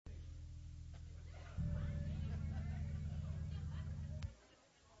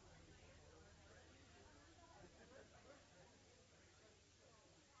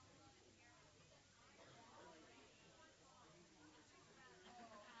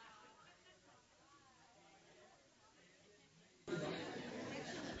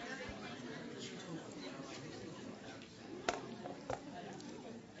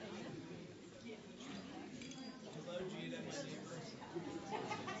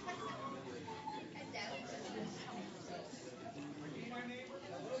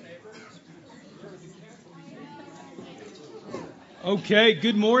Okay,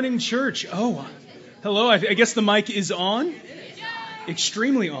 good morning, church. Oh, hello. I guess the mic is on.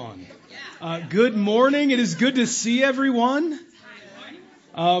 Extremely on. Good morning. It is good to see everyone.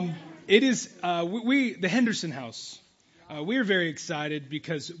 It is the Henderson House. We are very excited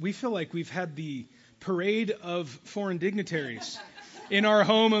because we feel like we've had the parade of foreign dignitaries in our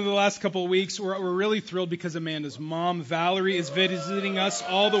home over the last couple of weeks. We're really thrilled because Amanda's mom, Valerie, is visiting us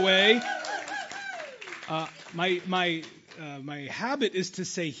all the way. My habit is to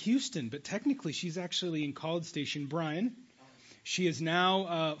say Houston, but technically she's actually in College Station, Bryan. She has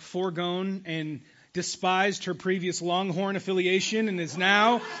now foregone and despised her previous Longhorn affiliation and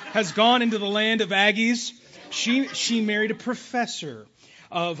has gone into the land of Aggies. She married a professor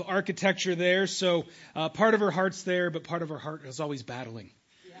of architecture there, so part of her heart's there, but part of her heart is always battling.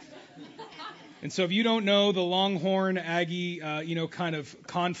 And so if you don't know the Longhorn Aggie, kind of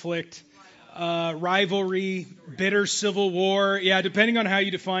conflict, rivalry, bitter civil war. Yeah, depending on how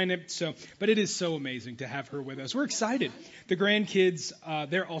you define it. But it is so amazing to have her with us. We're excited. The grandkids,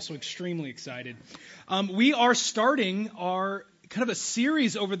 they're also extremely excited. We are starting our kind of a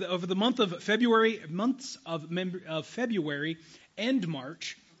series over the months of February and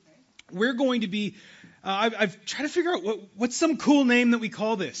March. We're going to be. I've tried to figure out what's some cool name that we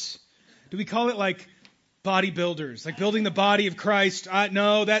call this. Do we call it like bodybuilders, like building the body of Christ?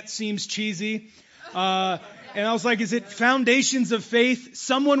 No, that seems cheesy. And I was like, is it foundations of faith?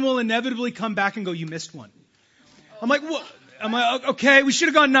 Someone will inevitably come back and go, you missed one. I'm like, what? I'm like, okay, we should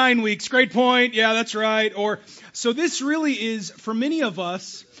have gone 9 weeks. Great point. Yeah, that's right. So this really is, for many of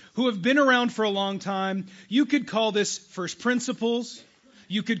us who have been around for a long time, you could call this first principles.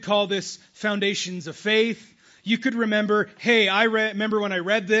 You could call this foundations of faith. You could remember, hey, remember when I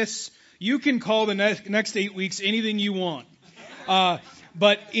read this. You can call the next 8 weeks anything you want.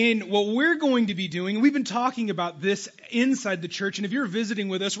 But in what we're going to be doing, we've been talking about this inside the church, and if you're visiting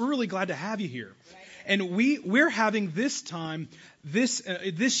with us, we're really glad to have you here. And we're having this time,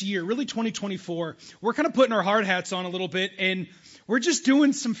 this year, really 2024, we're kind of putting our hard hats on a little bit, and we're just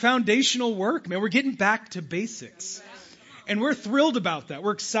doing some foundational work, man. We're getting back to basics. And we're thrilled about that.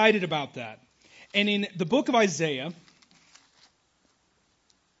 We're excited about that. And in the book of Isaiah,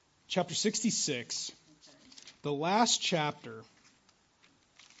 chapter 66, the last chapter.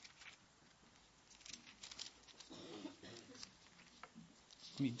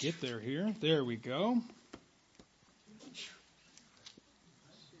 Let me get there here. There we go.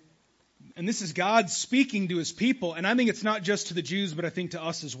 And this is God speaking to his people, and I think it's not just to the Jews, but I think to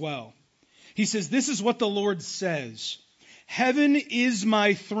us as well. He says, this is what the Lord says. Heaven is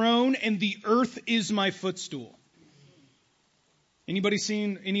my throne, and the earth is my footstool. Anybody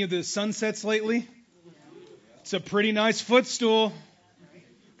seen any of the sunsets lately? It's a pretty nice footstool.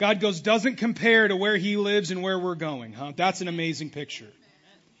 God goes, doesn't compare to where he lives and where we're going. That's an amazing picture.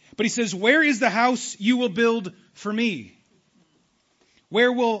 But he says, where is the house you will build for me?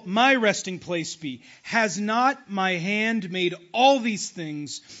 Where will my resting place be? Has not my hand made all these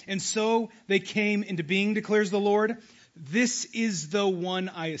things? And so they came into being, declares the Lord. This is the one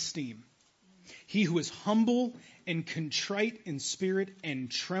I esteem. He who is humble and contrite in spirit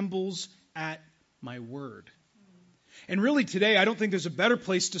and trembles at my word. And really today, I don't think there's a better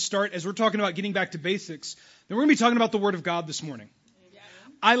place to start as we're talking about getting back to basics than we're going to be talking about the Word of God this morning.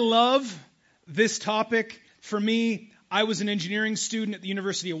 I love this topic. For me, I was an engineering student at the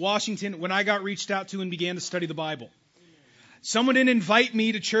University of Washington when I got reached out to and began to study the Bible. Someone didn't invite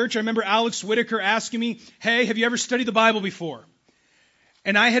me to church. I remember Alex Whitaker asking me, hey, have you ever studied the Bible before?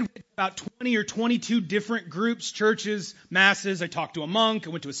 And I had about 20 or 22 different groups, churches, masses. I talked to a monk.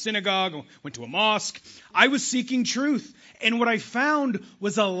 I went to a synagogue. I went to a mosque. I was seeking truth. And what I found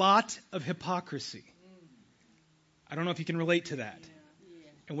was a lot of hypocrisy. I don't know if you can relate to that.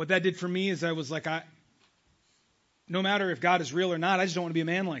 And what that did for me is I was like, no matter if God is real or not, I just don't want to be a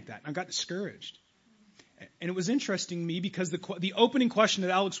man like that. And I got discouraged. And it was interesting to me because the opening question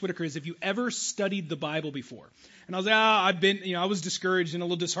to Alex Whitaker is, have you ever studied the Bible before? And I was like, I was discouraged and a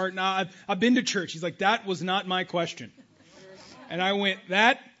little disheartened. I've been to church. He's like, that was not my question. And I went,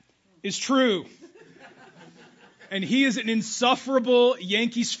 that is true. And he is an insufferable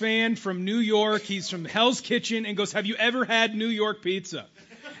Yankees fan from New York. He's from Hell's Kitchen and goes, have you ever had New York pizza?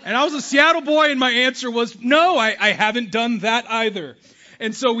 And I was a Seattle boy and my answer was, no, I haven't done that either.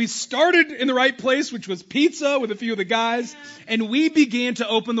 And so we started in the right place, which was pizza with a few of the guys, and we began to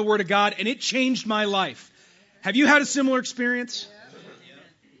open the Word of God, and it changed my life. Have you had a similar experience?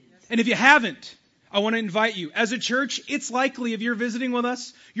 And if you haven't, I want to invite you. As a church, it's likely if you're visiting with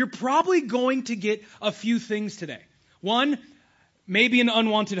us, you're probably going to get a few things today. One, maybe an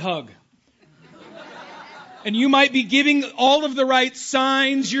unwanted hug. And you might be giving all of the right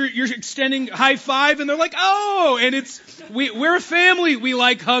signs. You're extending high five, and they're like, oh, and we're a family. We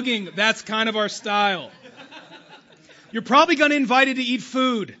like hugging. That's kind of our style. You're probably going to invite to eat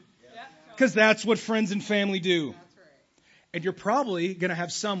food, because that's what friends and family do. And you're probably going to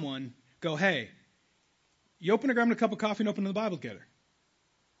have someone go, hey, you open to grab a cup of coffee and open the Bible together.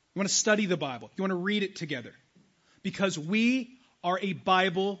 You want to study the Bible. You want to read it together. Because we are a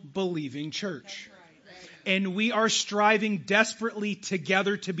Bible-believing church. And we are striving desperately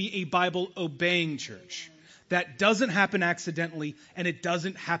together to be a Bible-obeying church. That doesn't happen accidentally, and it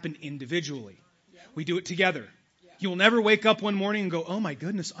doesn't happen individually. We do it together. You'll never wake up one morning and go, oh my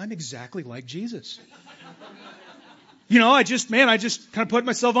goodness, I'm exactly like Jesus. I just kind of put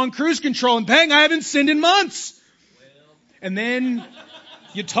myself on cruise control, and bang, I haven't sinned in months. And then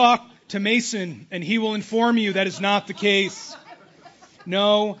you talk to Mason, and he will inform you that is not the case.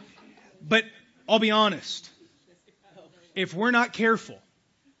 No, but I'll be honest. If we're not careful,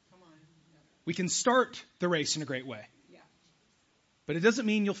 we can start the race in a great way. But it doesn't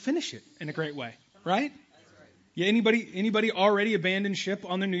mean you'll finish it in a great way, right? Yeah, anybody already abandoned ship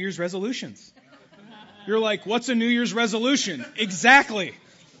on their New Year's resolutions? You're like, what's a New Year's resolution? Exactly.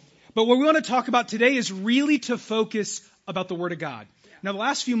 But what we want to talk about today is really to focus about the Word of God. Now, the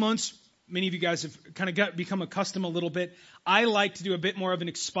last few months, many of you guys have kind of become accustomed a little bit. I like to do a bit more of an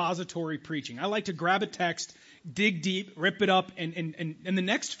expository preaching. I like to grab a text, dig deep, rip it up, and the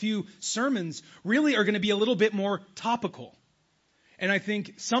next few sermons really are going to be a little bit more topical. And I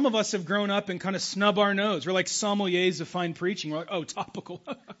think some of us have grown up and kind of snub our nose. We're like sommeliers of fine preaching. We're like, oh, topical.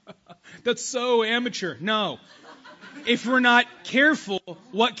 That's so amateur. No. If we're not careful,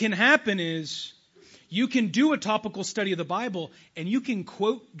 what can happen is you can do a topical study of the Bible, and you can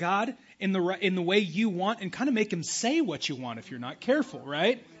quote God in the way you want and kind of make him say what you want if you're not careful,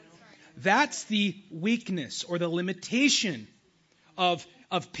 right? That's the weakness or the limitation of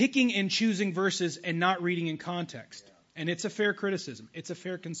picking and choosing verses and not reading in context. And it's a fair criticism. It's a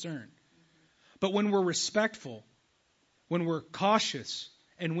fair concern. But when we're respectful, when we're cautious,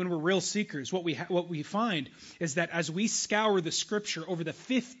 and when we're real seekers, what we find is that as we scour the Scripture over the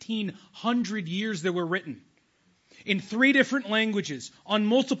 1,500 years that were written, in 3 different languages, on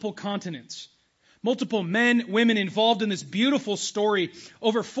multiple continents, multiple men, women involved in this beautiful story,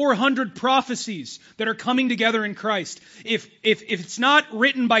 over 400 prophecies that are coming together in Christ. If it's not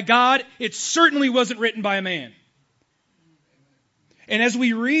written by God, it certainly wasn't written by a man. And as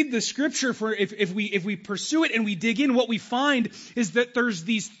we read the Scripture, if we pursue it and we dig in, what we find is that there's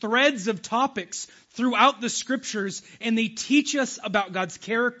these threads of topics throughout the Scriptures, and they teach us about God's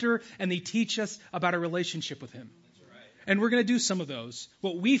character, and they teach us about our relationship with Him. And we're going to do some of those.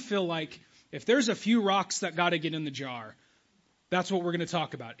 What we feel like, if there's a few rocks that got to get in the jar, that's what we're going to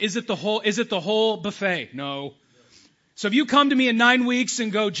talk about. Is it the whole buffet? No. So if you come to me in 9 weeks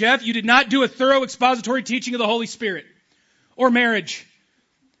and go, Jeff, you did not do a thorough expository teaching of the Holy Spirit, or marriage,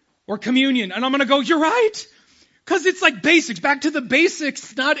 or communion. And I'm going to go, you're right. Because it's like basics, back to the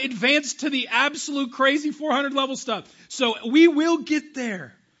basics, not advanced to the absolute crazy 400 level stuff. So we will get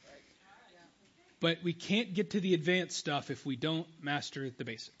there. But we can't get to the advanced stuff if we don't master the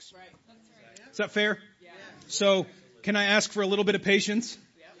basics. Is that fair? So can I ask for a little bit of patience?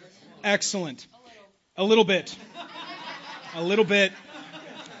 Excellent. A little bit. A little bit.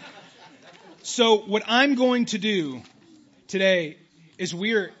 So what I'm going to do today is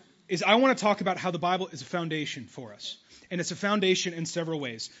I want to talk about how the Bible is a foundation for us. And it's a foundation in several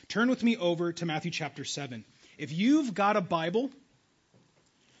ways. Turn with me over to Matthew chapter 7. If you've got a Bible,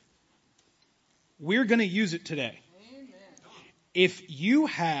 we're going to use it today. Amen. If you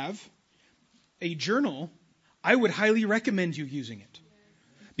have a journal, I would highly recommend you using it.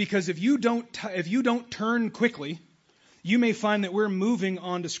 Because if you don't turn quickly, you may find that we're moving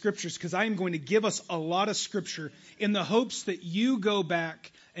on to scriptures, because I am going to give us a lot of scripture in the hopes that you go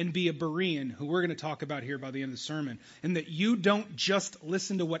back and be a Berean, who we're going to talk about here by the end of the sermon, and that you don't just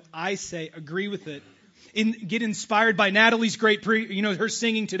listen to what I say, agree with it, and get inspired by Natalie's great her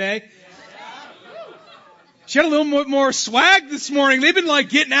singing today. She had a little bit more swag this morning. They've been like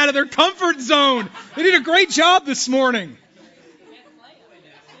getting out of their comfort zone. They did a great job this morning.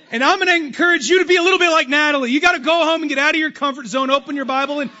 And I'm going to encourage you to be a little bit like Natalie. You got to go home and get out of your comfort zone, open your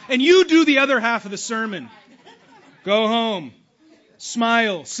Bible, and you do the other half of the sermon. Go home,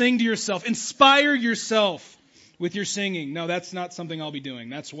 smile, sing to yourself, inspire yourself with your singing. No, that's not something I'll be doing.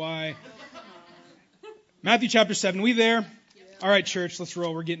 That's why. Matthew chapter 7, we there? All right, church, let's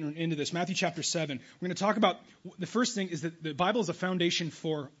roll. We're getting into this. Matthew chapter 7. We're going to talk about, the first thing is that the Bible is a foundation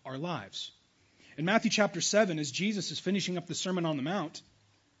for our lives. In Matthew chapter 7, as Jesus is finishing up the Sermon on the Mount,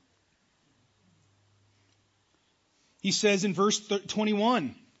 He says in verse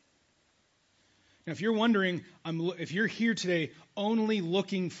 21. Now, if you're wondering, if you're here today only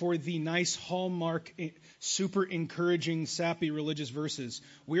looking for the nice hallmark, super encouraging, sappy religious verses,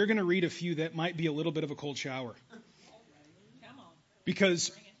 we're going to read a few that might be a little bit of a cold shower.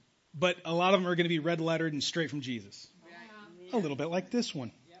 But a lot of them are going to be red lettered and straight from Jesus. A little bit like this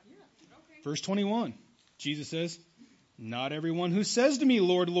one. Verse 21. Jesus says, "Not everyone who says to me,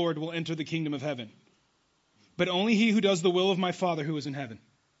 'Lord, Lord,' will enter the kingdom of heaven, but only he who does the will of my Father who is in heaven.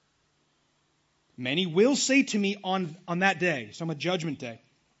 Many will say to me on that day," so on a judgment day,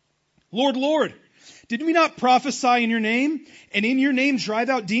 "Lord, Lord, did we not prophesy in your name, and in your name drive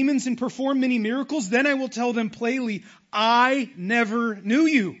out demons and perform many miracles? Then I will tell them plainly, I never knew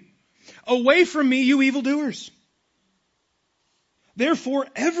you. Away from me, you evildoers. Therefore,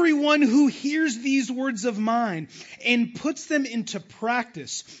 everyone who hears these words of mine and puts them into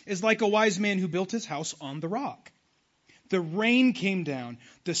practice is like a wise man who built his house on the rock. The rain came down,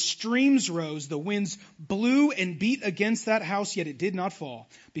 the streams rose, the winds blew and beat against that house, yet it did not fall,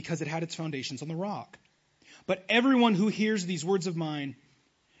 because it had its foundations on the rock. But everyone who hears these words of mine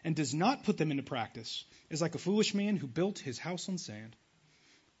and does not put them into practice is like a foolish man who built his house on sand.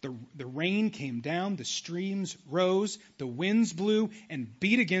 The rain came down, the streams rose, the winds blew and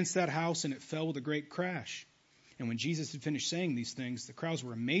beat against that house, and it fell with a great crash. And when Jesus had finished saying these things, the crowds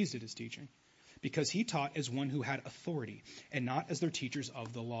were amazed at his teaching, because he taught as one who had authority and not as their teachers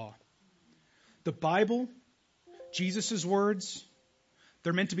of the law." The Bible, Jesus' words,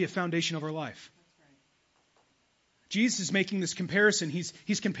 they're meant to be a foundation of our life. Jesus is making this comparison.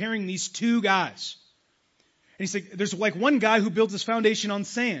 He's comparing these two guys. And he's like, there's like one guy who builds his foundation on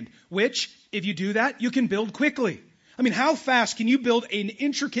sand, which, if you do that, you can build quickly. I mean, how fast can you build an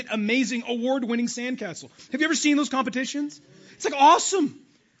intricate, amazing, award-winning sandcastle? Have you ever seen those competitions? It's like awesome.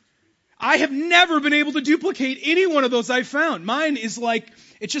 I have never been able to duplicate any one of those I've found. Mine is like,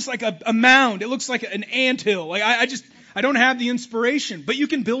 it's just like a mound. It looks like an anthill. Like I don't have the inspiration. But you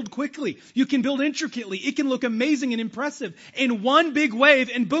can build quickly. You can build intricately. It can look amazing and impressive. In one big wave,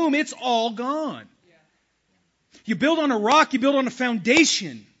 and boom, it's all gone. You build on a rock, you build on a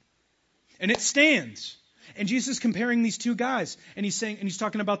foundation, and it stands. And Jesus is comparing these two guys, and he's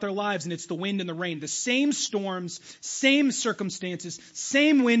talking about their lives, and it's the wind and the rain. The same storms, same circumstances,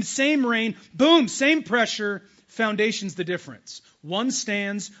 same wind, same rain, boom, same pressure. Foundation's the difference. One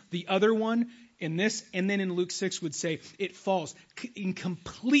stands, the other one, in this, and then in Luke 6 would say, it falls,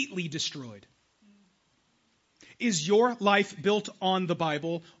 completely destroyed. Is your life built on the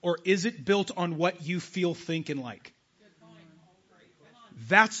Bible, or is it built on what you feel, think, and like?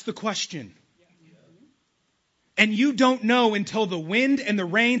 That's the question. And you don't know until the wind and the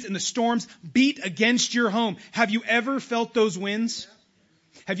rains and the storms beat against your home. Have you ever felt those winds?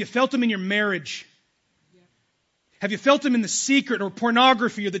 Have you felt them in your marriage? Have you felt them in the secret or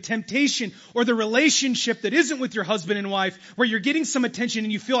pornography or the temptation or the relationship that isn't with your husband and wife, where you're getting some attention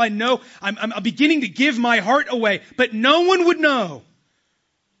and you feel, I know, I'm beginning to give my heart away, but no one would know.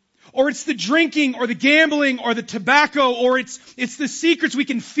 Or it's the drinking or the gambling or the tobacco, or it's the secrets. We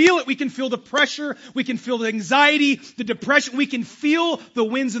can feel it. We can feel the pressure. We can feel the anxiety, the depression. We can feel the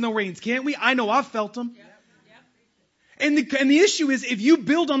winds and the rains, can't we? I know I've felt them. And the issue is, if you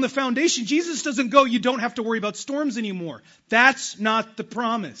build on the foundation, Jesus doesn't go, you don't have to worry about storms anymore. That's not the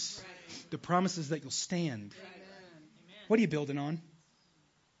promise. The promise is that you'll stand. What are you building on?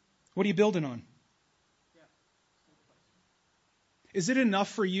 What are you building on? Is it enough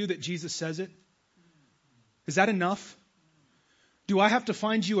for you that Jesus says it? Is that enough? Do I have to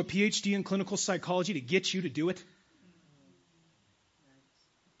find you a PhD in clinical psychology to get you to do it?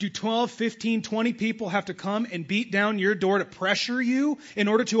 Do 12, 15, 20 people have to come and beat down your door to pressure you in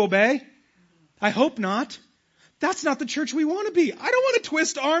order to obey? I hope not. That's not the church we want to be. I don't want to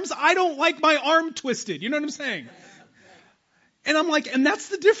twist arms. I don't like my arm twisted. You know what I'm saying? And I'm like, and that's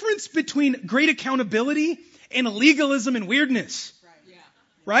the difference between great accountability and legalism and weirdness.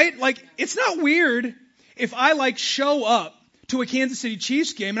 Right? Like, it's not weird if I show up to a Kansas City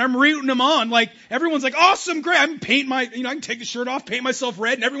Chiefs game and I'm rooting them on. Like, everyone's like, awesome, great. I'm painting I can take the shirt off, paint myself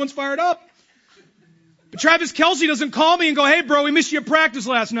red, and everyone's fired up. But Travis Kelce doesn't call me and go, hey bro, we missed you at practice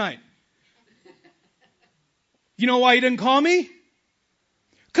last night. You know why he didn't call me?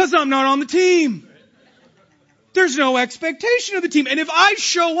 Because I'm not on the team. There's no expectation of the team. And if I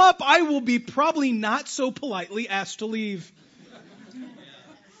show up, I will be probably not so politely asked to leave.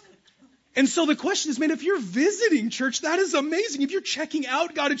 And so the question is, man, if you're visiting church, that is amazing. If you're checking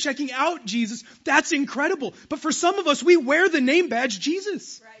out God and checking out Jesus, that's incredible. But for some of us, we wear the name badge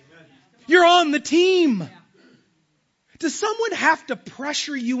Jesus. You're on the team. Does someone have to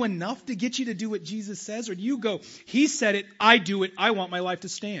pressure you enough to get you to do what Jesus says? Or do you go, he said it, I do it, I want my life to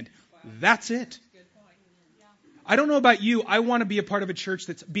stand? That's it. I don't know about you, I want to be a part of a church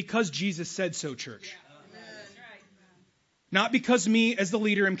that's because Jesus said so church. Not because me as the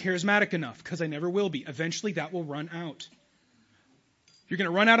leader am charismatic enough, because I never will be. Eventually that will run out. You're going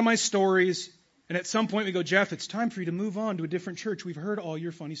to run out of my stories, and at some point we go, Jeff, it's time for you to move on to a different church. We've heard all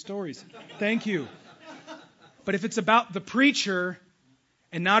your funny stories. Thank you. But if it's about the preacher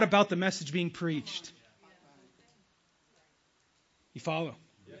and not about the message being preached, you follow?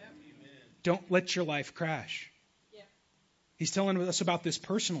 Don't let your life crash. He's telling us about this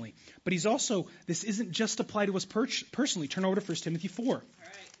personally. But he's also, this isn't just applied to us personally. Turn over to 1 Timothy 4. All right,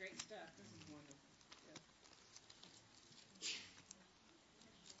 great stuff. This is wonderful.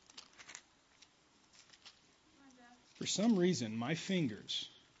 For some reason, my fingers,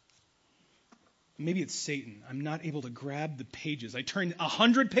 maybe it's Satan, I'm not able to grab the pages. I turn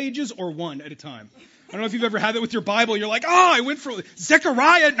 100 pages or one at a time. I don't know if you've ever had that with your Bible. You're like, oh, I went for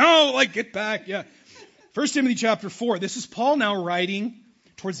Zechariah. No, like, get back. Yeah. 1 Timothy chapter 4. This is Paul now writing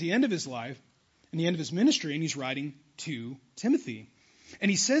towards the end of his life and the end of his ministry, and he's writing to Timothy. And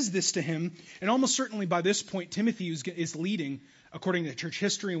he says this to him, and almost certainly by this point, Timothy is leading, according to church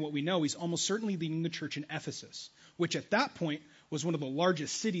history and what we know, he's almost certainly leading the church in Ephesus, which at that point was one of the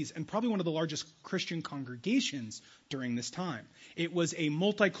largest cities and probably one of the largest Christian congregations during this time. It was a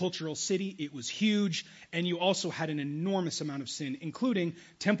multicultural city. It was huge. And you also had an enormous amount of sin, including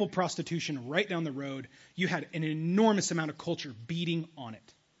temple prostitution right down the road. You had an enormous amount of culture beating on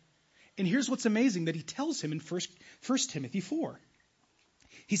it. And here's what's amazing that he tells him in 1 Timothy 4.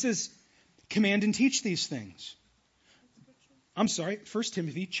 He says, command and teach these things. I'm sorry, 1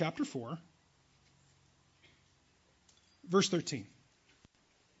 Timothy chapter 4. Verse 13.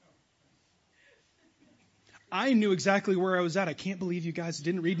 I knew exactly where I was at. I can't believe you guys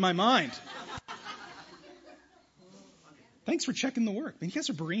didn't read my mind. Thanks for checking the work. Man, you guys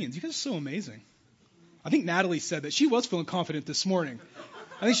are Bereans. You guys are so amazing. I think Natalie said that. She was feeling confident this morning.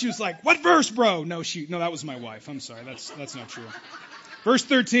 I think she was like, what verse, bro? No, that was my wife. I'm sorry. That's not true. Verse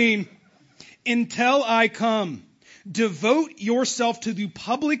 13. Until I come, devote yourself to the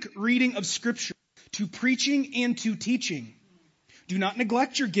public reading of Scripture, to preaching and to teaching. Do not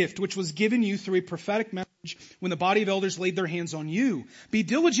neglect your gift, which was given you through a prophetic message when the body of elders laid their hands on you. Be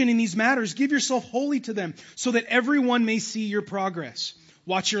diligent in these matters. Give yourself wholly to them, so that everyone may see your progress.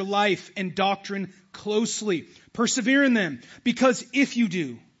 Watch your life and doctrine closely. Persevere in them, because if you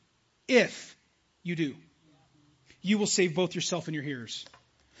do, you will save both yourself and your hearers.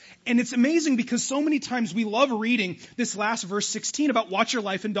 And it's amazing because so many times we love reading this last verse 16 about watch your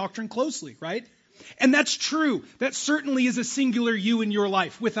life and doctrine closely, right? And that's true. That certainly is a singular you in your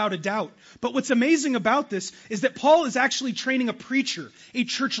life, without a doubt. But what's amazing about this is that Paul is actually training a preacher, a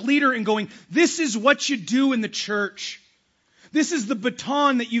church leader, and going, this is what you do in the church. This is the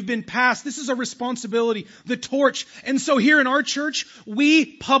baton that you've been passed. This is a responsibility, the torch. And so here in our church, we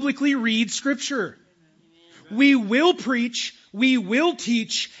publicly read Scripture. We will preach, we will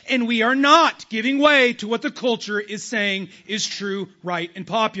teach, and we are not giving way to what the culture is saying is true, right, and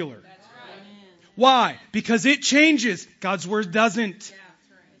popular. Why? Because it changes. God's Word doesn't.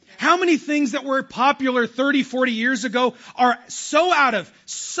 How many things that were popular 30, 40 years ago are so out of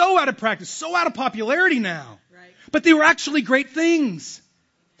practice, so out of popularity now? But they were actually great things.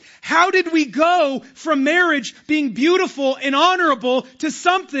 How did we go from marriage being beautiful and honorable to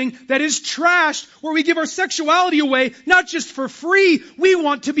something that is trashed, where we give our sexuality away, not just for free, we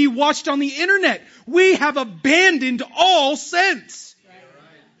want to be watched on the internet. We have abandoned all sense.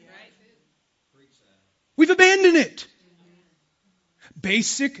 We've abandoned it.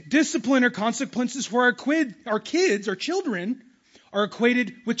 Basic discipline or consequences for our children, are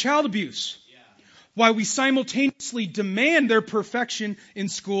equated with child abuse. Why we simultaneously demand their perfection in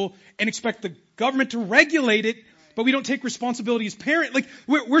school and expect the government to regulate it, but we don't take responsibility as parents. Like,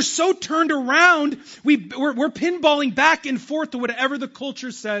 we're so turned around, we're pinballing back and forth to whatever the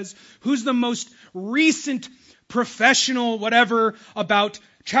culture says. Who's the most recent professional, whatever, about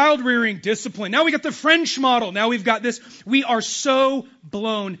child rearing, discipline. Now we got the French model. Now we've got this. We are so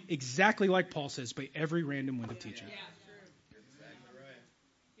blown, exactly like Paul says, by every random wind of teaching.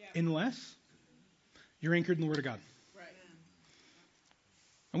 Unless you're anchored in the Word of God.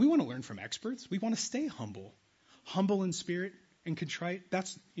 And we want to learn from experts. We want to stay humble. Humble in spirit and contrite.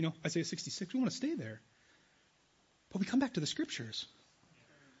 That's, Isaiah 66. We want to stay there. But we come back to the Scriptures.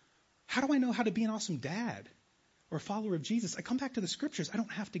 How do I know how to be an awesome dad or a follower of Jesus? I come back to the Scriptures. I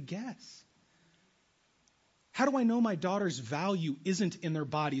don't have to guess. How do I know my daughter's value isn't in their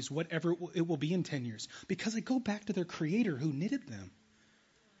bodies, whatever it will be in 10 years? Because I go back to their creator who knitted them.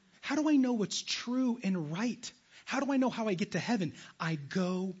 How do I know what's true and right? How do I know how I get to heaven? I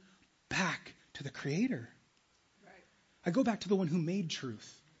go back to the creator. I go back to the one who made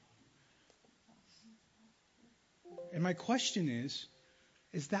truth. And my question is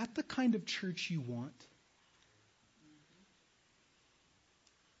that the kind of church you want?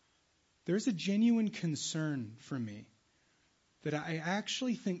 There's a genuine concern for me that I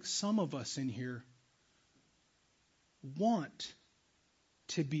actually think some of us in here want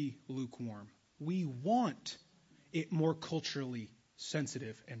to be lukewarm. We want it more culturally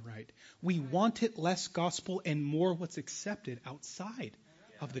sensitive and right. We want it less gospel and more what's accepted outside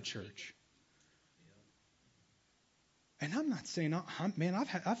of the church. And I'm not saying, man,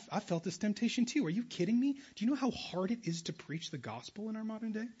 I've felt this temptation too. Are you kidding me? Do you know how hard it is to preach the gospel in our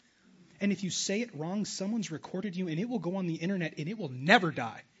modern day? And if you say it wrong, someone's recorded you and it will go on the internet and it will never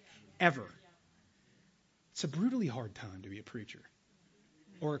die. Ever. It's a brutally hard time to be a preacher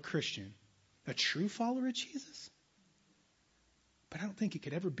or a Christian, a true follower of Jesus. But I don't think it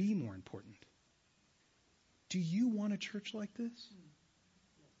could ever be more important. Do you want a church like this?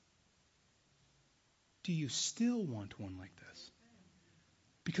 Do you still want one like this?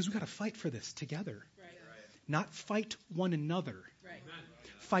 Because we've got to fight for this together. Right. Not fight one another. Right.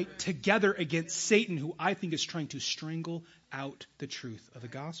 Fight together against Satan, who I think is trying to strangle out the truth of the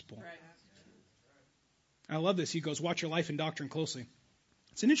gospel. Right. I love this. He goes, watch your life and doctrine closely.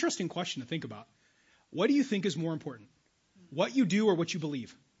 It's an interesting question to think about. What do you think is more important? What you do or what you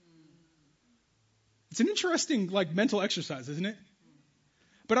believe? It's an interesting mental exercise, isn't it?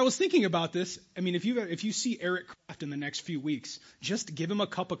 But I was thinking about this. I mean, if you see Eric Kraft in the next few weeks, just give him a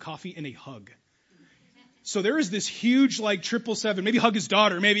cup of coffee and a hug. So there is this huge 777. Maybe hug his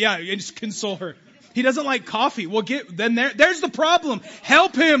daughter. Maybe just console her. He doesn't like coffee. Well, there's the problem.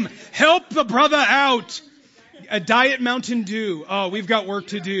 Help him. Help the brother out. A Diet Mountain Dew. Oh, we've got work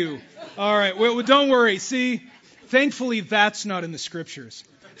to do. All right. Well, don't worry. See, thankfully that's not in the scriptures.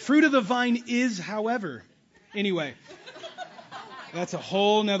 Fruit of the vine is, however. Anyway. That's a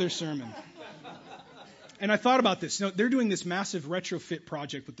whole nother sermon. And I thought about this. They're doing this massive retrofit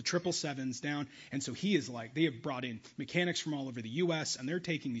project with the 777s down. And so they have brought in mechanics from all over the U.S. and they're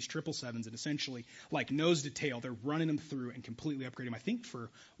taking these 777s and essentially nose to tail, they're running them through and completely upgrading them. I think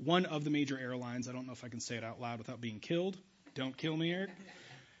for one of the major airlines, I don't know if I can say it out loud without being killed. Don't kill me, Eric.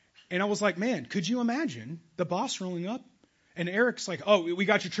 And I was like, man, could you imagine the boss rolling up? And Eric's like, oh, we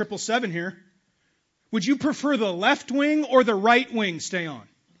got your 777 here. Would you prefer the left wing or the right wing stay on?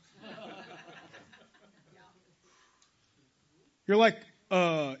 You're like,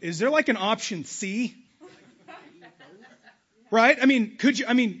 is there an option C? Right? I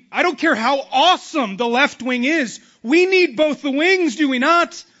mean, I don't care how awesome the left wing is. We need both the wings, do we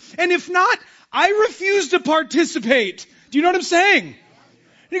not? And if not, I refuse to participate. Do you know what I'm saying?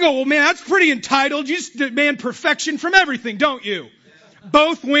 You go, well, man, that's pretty entitled. You just demand perfection from everything, don't you?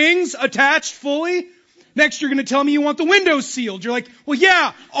 Both wings attached fully. Next, you're going to tell me you want the windows sealed. You're like, well,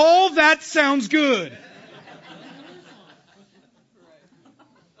 yeah, all that sounds good.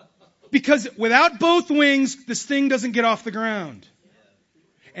 Because without both wings, this thing doesn't get off the ground.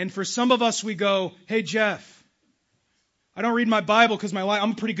 And for some of us, we go, hey, Jeff, I don't read my Bible because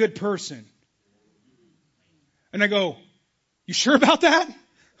I'm a pretty good person. And I go, you sure about that?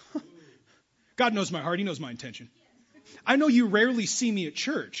 God knows my heart. He knows my intention. I know you rarely see me at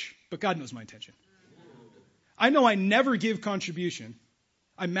church, but God knows my intention. I know I never give contribution.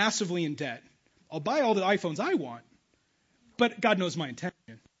 I'm massively in debt. I'll buy all the iPhones I want, but God knows my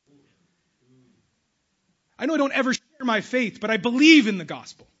intention. I know I don't ever share my faith, but I believe in the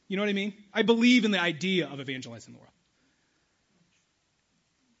gospel. You know what I mean? I believe in the idea of evangelizing the world.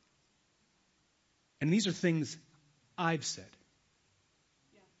 And these are things I've said.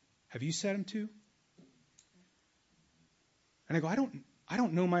 Have you said them too? And I go, I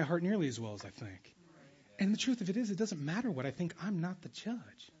don't know my heart nearly as well as I think. And the truth of it is, it doesn't matter what I think. I'm not the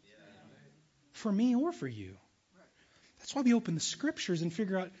judge. For me or for you. That's why we open the scriptures and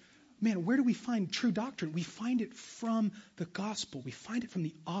figure out, man, where do we find true doctrine? We find it from the gospel. We find it from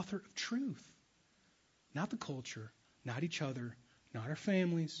the author of truth. Not the culture, not each other, not our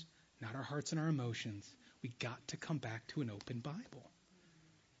families, not our hearts and our emotions. We got to come back to an open Bible.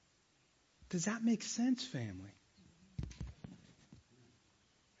 Does that make sense, family?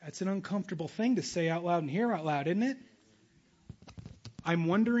 That's an uncomfortable thing to say out loud and hear out loud, isn't it? I'm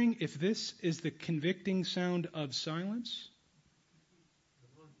wondering if this is the convicting sound of silence.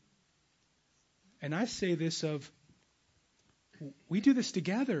 And I say this we do this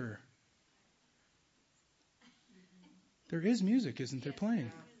together. There is music, isn't there,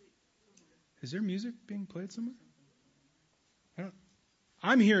 playing? Is there music being played somewhere?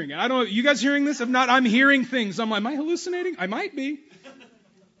 I'm hearing it. I don't know. You guys hearing this? If not, I'm hearing things. I'm like, am I hallucinating? I might be.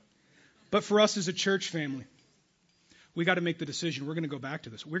 But for us as a church family, we got to make the decision. We're going to go back to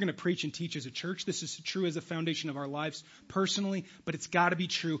this. We're going to preach and teach as a church. This is true as a foundation of our lives personally, but it's got to be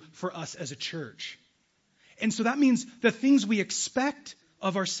true for us as a church. And so that means the things we expect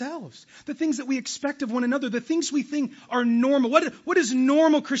of ourselves, the things that we expect of one another, the things we think are normal. What is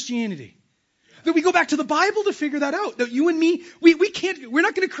normal Christianity? That we go back to the Bible to figure that out. That you and me, we're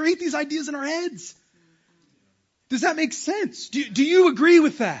not going to create these ideas in our heads. Does that make sense? Do you agree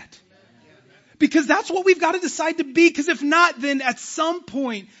with that? Because that's what we've got to decide to be. Because if not, then at some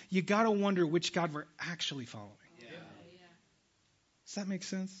point, you got to wonder which God we're actually following. Does that make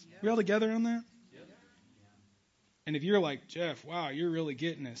sense? We all together on that? And if you're like, Jeff, wow, you're really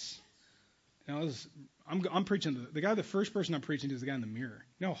getting this. You know, I'm preaching, the first person I'm preaching to is the guy in the mirror.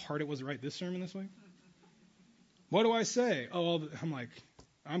 You know how hard it was to write this sermon this week? What do I say? I'm like,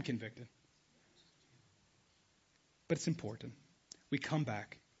 I'm convicted. But it's important. We come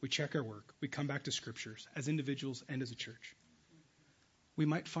back. We check our work. We come back to scriptures as individuals and as a church. We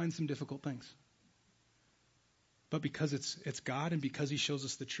might find some difficult things. But because it's God and because he shows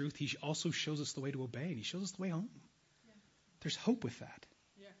us the truth, he also shows us the way to obey and he shows us the way home. Yeah. There's hope with that.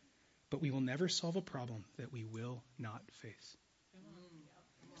 Yeah. But we will never solve a problem that we will not face.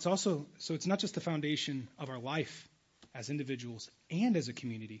 It's also, so it's not just the foundation of our life as individuals and as a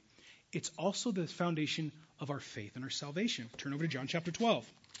community. It's also the foundation of our faith and our salvation. Turn over to John chapter 12.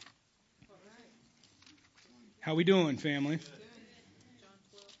 How we doing, family?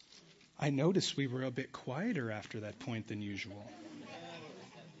 I noticed we were a bit quieter after that point than usual.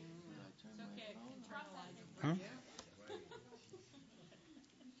 Huh?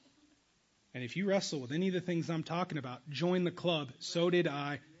 And if you wrestle with any of the things I'm talking about, join the club. So did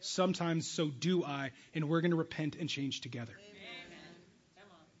I. Sometimes so do I. And we're going to repent and change together.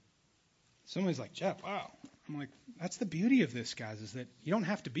 Somebody's like, Jeff, wow. I'm like, that's the beauty of this, guys, is that you don't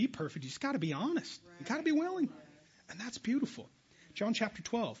have to be perfect. You just got to be honest. You got to be willing. And that's beautiful. John chapter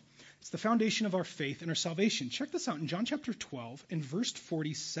 12. It's the foundation of our faith and our salvation. Check this out in John chapter 12 in verse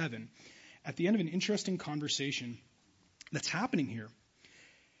 47. At the end of an interesting conversation that's happening here.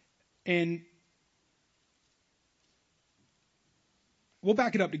 And we'll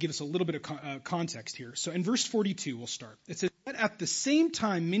back it up to give us a little bit of context here. So in verse 42, we'll start. It says, at the same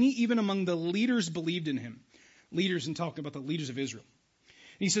time, many even among the leaders believed in him. Leaders, and talking about the leaders of Israel.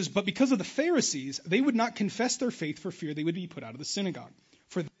 And he says, but because of the Pharisees, they would not confess their faith for fear they would be put out of the synagogue.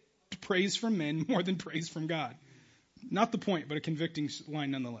 For they loved praise from men more than praise from God. Not the point, but a convicting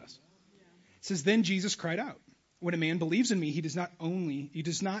line nonetheless. It says, then Jesus cried out, when a man believes in me, he does not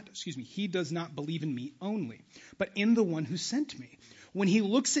believe in me only, but in the one who sent me. When he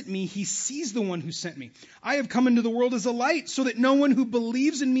looks at me, he sees the one who sent me. I have come into the world as a light, so that no one who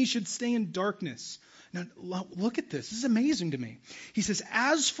believes in me should stay in darkness. Now, look at this. This is amazing to me. He says,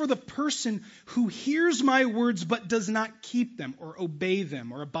 as for the person who hears my words but does not keep them or obey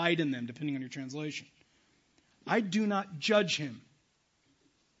them or abide in them, depending on your translation, I do not judge him.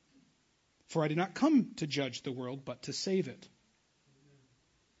 For I did not come to judge the world, but to save it.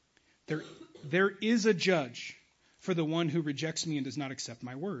 There is a judge for the one who rejects me and does not accept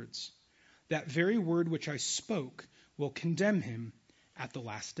my words. That very word which I spoke will condemn him at the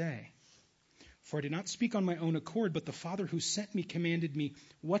last day. For I did not speak on my own accord, but the Father who sent me commanded me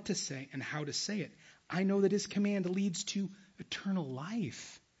what to say and how to say it. I know that his command leads to eternal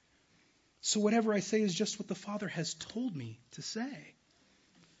life. So whatever I say is just what the Father has told me to say.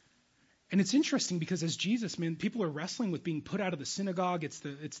 And it's interesting because as Jesus, man, people are wrestling with being put out of the synagogue. It's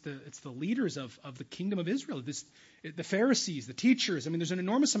the leaders of the kingdom of Israel, the Pharisees, the teachers. I mean, there's an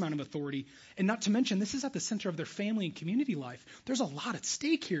enormous amount of authority. And not to mention, this is at the center of their family and community life. There's a lot at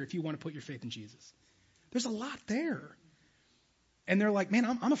stake here if you want to put your faith in Jesus. There's a lot there. And they're like, man,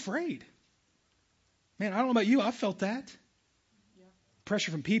 I'm afraid. Man, I don't know about you. I felt that. Yeah.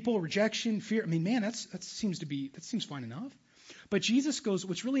 Pressure from people, rejection, fear. I mean, man, that seems fine enough. But Jesus goes,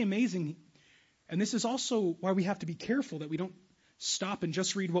 what's really amazing, and this is also why we have to be careful that we don't stop and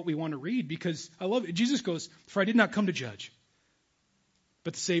just read what we want to read, because I love it. Jesus goes, for I did not come to judge,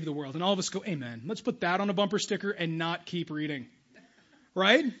 but to save the world. And all of us go, amen. Let's put that on a bumper sticker and not keep reading.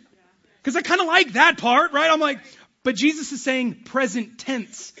 Right? Because I kind of like that part, right? I'm like, but Jesus is saying present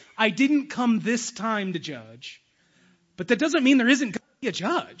tense. I didn't come this time to judge. But that doesn't mean there isn't going to be a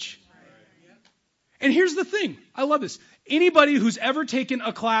judge. And here's the thing. I love this. Anybody who's ever taken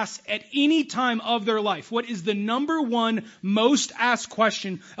a class at any time of their life, what is the number one most asked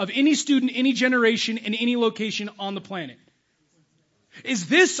question of any student, any generation, in any location on the planet? Is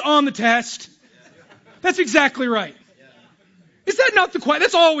this on the test? That's exactly right. Is that not the question?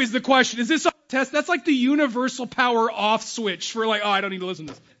 That's always the question. Is this on the test? That's like the universal power off switch for like, oh, I don't need to listen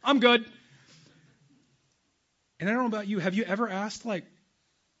to this. I'm good. And I don't know about you. Have you ever asked like,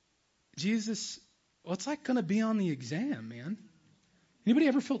 Jesus, what's like going to be on the exam, man? Anybody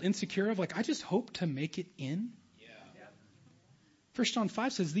ever felt insecure of like, I just hope to make it in? Yeah. 1 John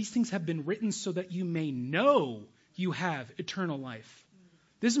 5 says, these things have been written so that you may know you have eternal life.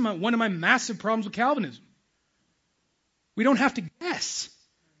 This is one of my massive problems with Calvinism. We don't have to guess.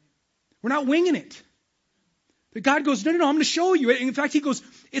 We're not winging it. But God goes, no, I'm going to show you. In fact, he goes,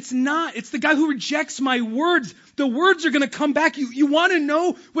 it's not. It's the guy who rejects my words. The words are going to come back. You want to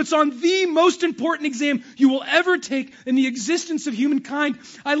know what's on the most important exam you will ever take in the existence of humankind.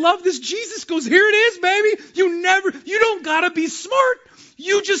 I love this. Jesus goes, here it is, baby. You don't got to be smart.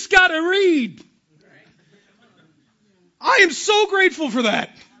 You just got to read. I am so grateful for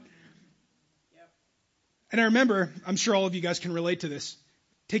that. And I remember, I'm sure all of you guys can relate to this,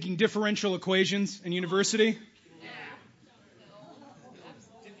 taking differential equations in university.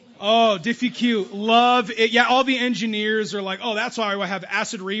 Oh, DiffyQ, love it. Yeah, all the engineers are like, oh, that's why I have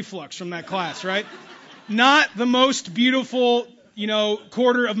acid reflux from that class, right? Not the most beautiful,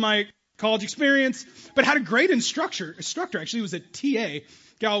 quarter of my college experience, but had a great instructor. Actually, was a TA.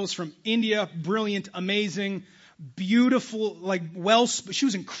 Gal was from India, brilliant, amazing, beautiful, she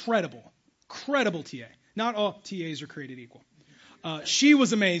was incredible TA. Not all TAs are created equal. She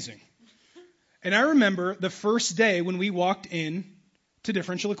was amazing. And I remember the first day when we walked in to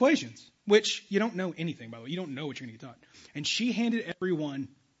differential equations, which you don't know anything, by the way. You don't know what you're going to get taught. And she handed everyone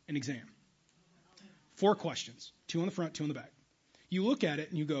an exam. 4 questions. 2 on the front, 2 on the back. You look at it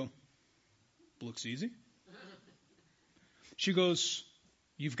and you go, looks easy. She goes,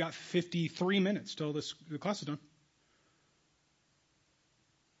 you've got 53 minutes till the class is done.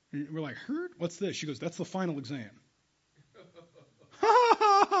 And we're like, heard? What's this? She goes, that's the final exam.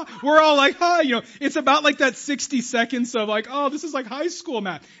 We're all like, it's about like that 60 seconds of like, oh, this is like high school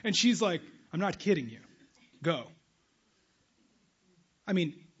math. And she's like, I'm not kidding you. Go. I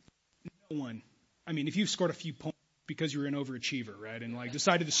mean, if you've scored a few points because you were an overachiever, right? And like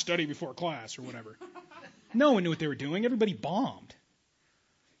decided to study before class or whatever. No one knew what they were doing. Everybody bombed.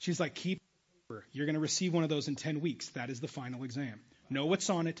 She's like, keep it. You're going to receive one of those in 10 weeks. That is the final exam. Know what's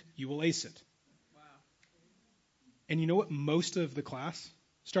on it. You will ace it. Wow. And you know what most of the class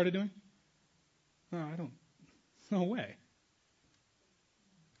started doing? No way.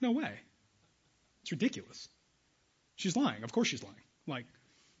 No way. It's ridiculous. She's lying. Of course she's lying.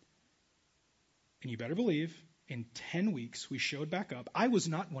 And you better believe, in 10 weeks, we showed back up. I was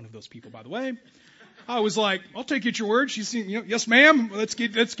not one of those people, by the way. I was like, I'll take you at your word. She's, yes, ma'am. Let's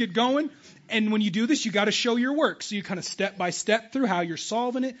get going. And when you do this, you got to show your work. So you kind of step by step through how you're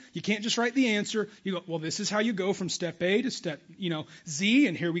solving it. You can't just write the answer. You go, well, this is how you go from step A to step, Z,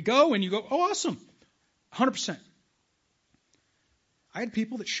 and here we go. And you go, oh, awesome. 100%. I had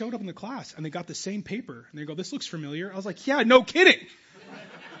people that showed up in the class and they got the same paper and they go, this looks familiar. I was like, yeah, no kidding.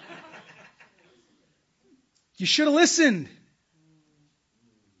 You should have listened.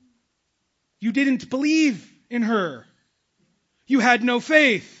 You didn't believe in her. You had no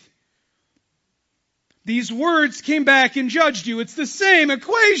faith. These words came back and judged you. It's the same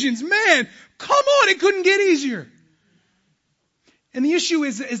equations. Man, come on, it couldn't get easier. And the issue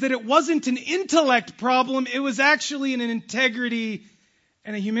is that it wasn't an intellect problem. It was actually an integrity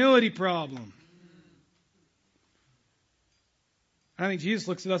and a humility problem. I think Jesus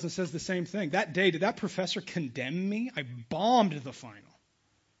looks at us and says the same thing. That day, did that professor condemn me? I bombed the final.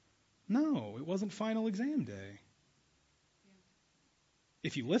 No, it wasn't final exam day.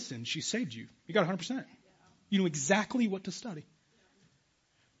 If you listened, she saved you. You got 100%. You knew exactly what to study.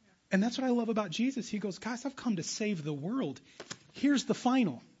 And that's what I love about Jesus. He goes, guys, I've come to save the world. Here's the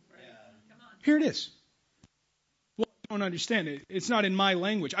final. Here it is. Well, I don't understand it. It's not in my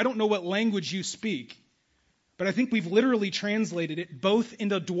language. I don't know what language you speak. But I think we've literally translated it both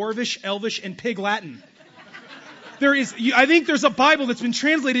into Dwarvish, Elvish, and Pig Latin. I think there's a Bible that's been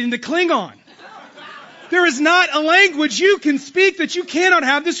translated into Klingon. There is not a language you can speak that you cannot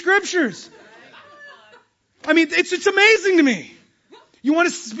have the Scriptures. I mean, it's amazing to me. You want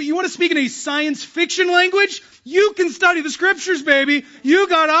to speak in a science fiction language? You can study the Scriptures, baby. You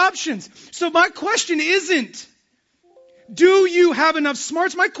got options. So my question isn't, do you have enough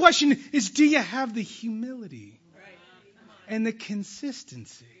smarts? My question is, do you have the humility and the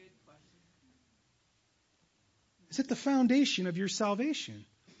consistency? Is it the foundation of your salvation?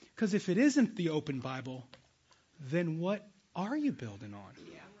 Because if it isn't the open Bible, then what are you building on?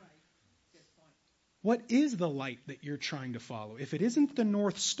 Yeah. Good point. What is the light that you're trying to follow? If it isn't the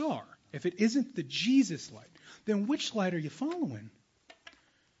North Star, if it isn't the Jesus light, then which light are you following?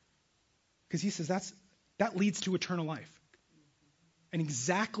 Because he says that leads to eternal life. And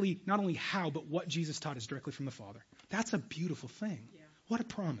exactly not only how, but what Jesus taught is directly from the Father. That's a beautiful thing. Yeah. What a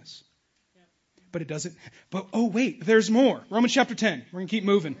promise. Yep. But it doesn't. But oh wait, there's more. Romans chapter 10. We're going to keep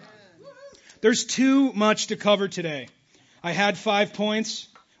moving. There's too much to cover today. I had 5 points.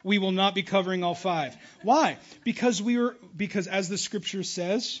 We will not be covering all 5. Why? Because as the scripture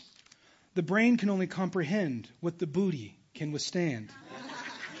says, the brain can only comprehend what the booty can withstand.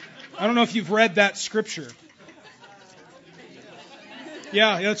 I don't know if you've read that scripture.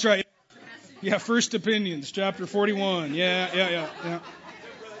 Yeah, that's right. Yeah, First Opinions, chapter 41. Yeah.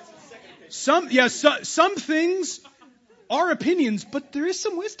 Some things are opinions, but there is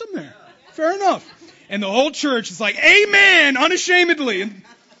some wisdom there. Fair enough. And the whole church is like, amen, unashamedly. And,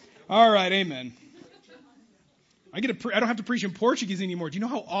 all right, amen. I don't have to preach in Portuguese anymore. Do you know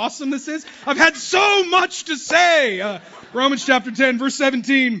how awesome this is? I've had so much to say. Romans chapter 10, verse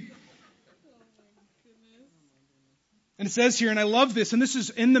 17. And it says here, and I love this, and this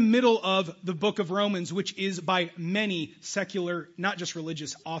is in the middle of the book of Romans, which is by many secular, not just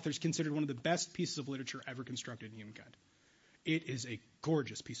religious authors, considered one of the best pieces of literature ever constructed in humankind. It is a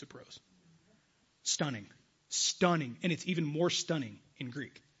gorgeous piece of prose. Stunning. And it's even more stunning in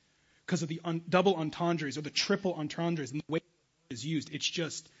Greek because of the double entendres or the triple entendres and the way it is used. It's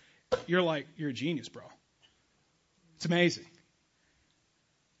just, you're a genius, bro. It's amazing.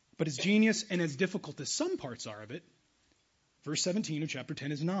 But as genius and as difficult as some parts are of it, verse 17 of chapter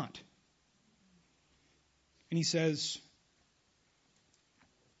 10 is not. And he says,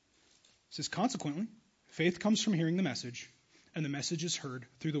 consequently, faith comes from hearing the message, and the message is heard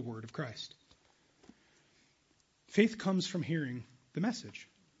through the word of Christ. Faith comes from hearing the message.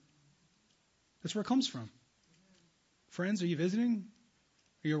 That's where it comes from. Friends, are you visiting?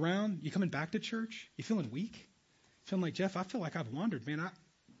 Are you around? You coming back to church? You feeling weak? Feeling like, Jeff, I feel like I've wandered, man.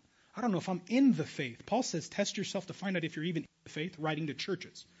 I don't know if I'm in the faith. Paul says, test yourself to find out if you're even in the faith, writing to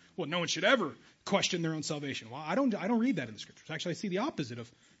churches. Well, no one should ever question their own salvation. Well, I don't read that in the scriptures. Actually, I see the opposite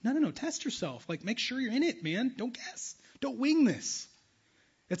of, no, test yourself. Like, make sure you're in it, man. Don't guess. Don't wing this.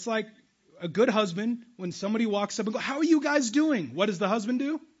 It's like a good husband, when somebody walks up and goes, how are you guys doing? What does the husband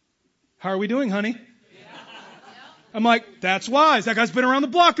do? How are we doing, honey? I'm like, that's wise. That guy's been around the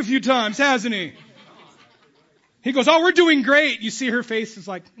block a few times, hasn't he? He goes, oh, we're doing great. You see her face is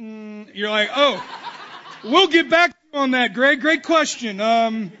like, You're like, oh, we'll get back on that, Greg. Great question.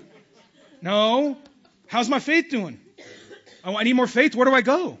 No. How's my faith doing? Oh, I need more faith. Where do I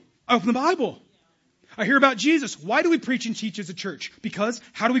go? I open the Bible. I hear about Jesus. Why do we preach and teach as a church? Because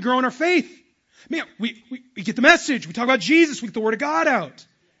how do we grow in our faith? Man, we get the message. We talk about Jesus. We get the Word of God out.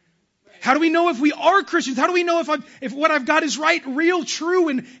 How do we know if we are Christians? How do we know if what I've got is right, real, true,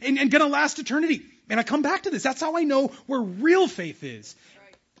 and going to last eternity? And I come back to this. That's how I know where real faith is.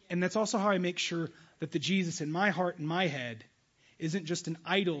 And that's also how I make sure that the Jesus in my heart and my head isn't just an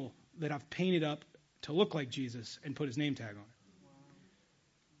idol that I've painted up to look like Jesus and put his name tag on it.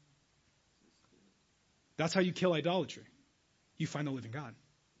 That's how you kill idolatry. You find the living God.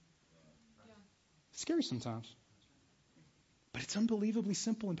 It's scary sometimes. But it's unbelievably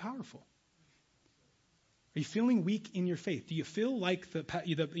simple and powerful. Are you feeling weak in your faith? Do you feel like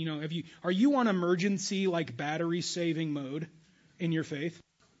are you on emergency, like battery saving mode in your faith?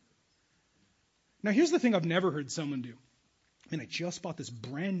 Now here's the thing I've never heard someone do. I just bought this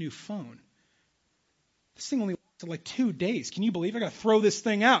brand new phone. This thing only lasted like 2 days. Can you believe I got to throw this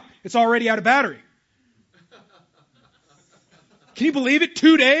thing out? It's already out of battery. Can you believe it?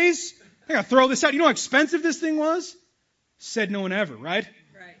 2 days? I got to throw this out. You know how expensive this thing was? Said no one ever, right?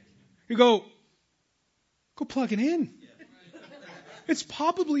 Right. You go plug it in. It's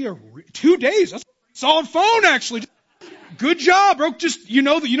probably 2 days. That's a solid phone, actually. Good job, bro. Just you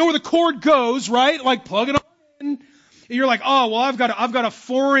know where the cord goes, right? Like plug it on. And you're like, oh well, I've got a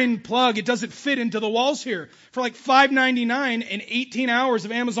foreign plug. It doesn't fit into the walls here. For like $5.99 and 18 hours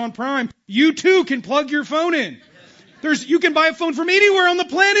of Amazon Prime, you too can plug your phone in. You can buy a phone from anywhere on the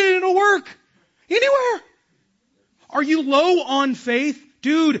planet and it'll work. Anywhere. Are you low on faith?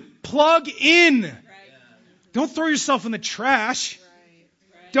 Dude, plug in. Right. Don't throw yourself in the trash.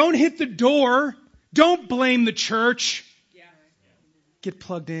 Right. Don't hit the door. Don't blame the church. Yeah. Get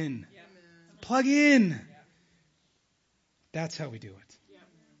plugged in. Yeah. Plug in. Yeah. That's how we do it. Yeah.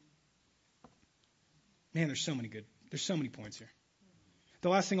 Man, there's so many points here. The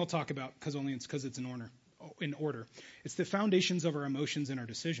last thing I'll talk about, because it's an in order. It's the foundations of our emotions and our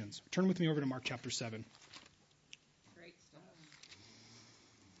decisions. Turn with me over to Mark chapter 7. Great stuff.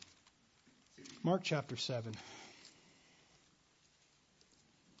 Mark chapter 7.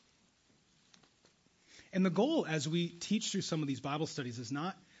 And the goal as we teach through some of these Bible studies is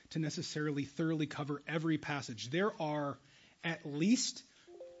not to necessarily thoroughly cover every passage. There are at least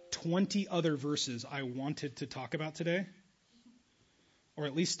 20 other verses I wanted to talk about today, or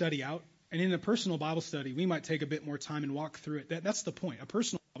at least study out. And in a personal Bible study, we might take a bit more time and walk through it. That's the point. A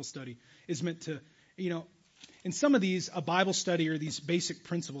personal Bible study is meant to, in some of these, a Bible study or these basic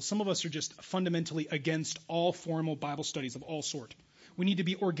principles, some of us are just fundamentally against all formal Bible studies of all sort. We need to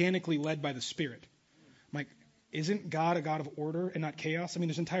be organically led by the Spirit. Like, isn't God a God of order and not chaos? I mean,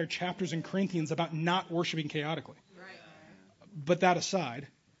 there's entire chapters in Corinthians about not worshiping chaotically. Right. But that aside,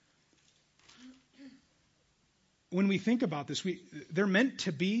 when we think about this, they're meant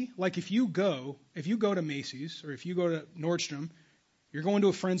to be like if you go to Macy's or if you go to Nordstrom, you're going to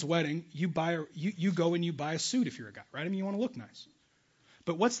a friend's wedding, you go and you buy a suit if you're a guy, right? I mean, you want to look nice.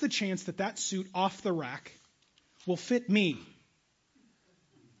 But what's the chance that suit off the rack will fit me?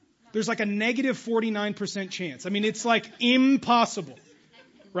 There's like a negative 49% chance. I mean, it's like impossible,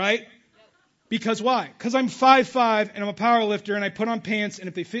 right? Because why? Because I'm 5'5" and I'm a power lifter and I put on pants, and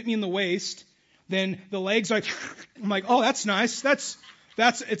if they fit me in the waist, then the legs are like, I'm like, oh, that's nice.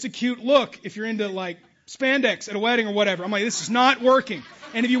 It's a cute look if you're into like spandex at a wedding or whatever. I'm like, this is not working.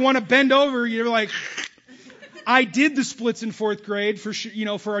 And if you want to bend over, you're like, I did the splits in 4th grade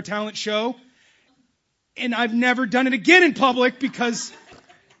for our talent show, and I've never done it again in public because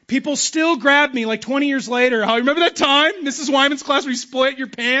people still grab me like 20 years later. I remember that time, Mrs. Wyman's class, where you split your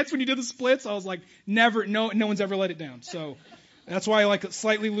pants when you did the splits. I was like, never, no one's ever let it down. So that's why I like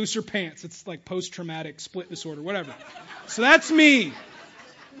slightly looser pants. It's like post-traumatic split disorder, whatever. So that's me.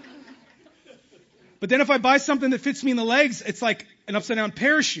 But then if I buy something that fits me in the legs, it's like an upside-down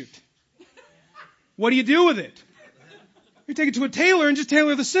parachute. What do you do with it? You take it to a tailor and just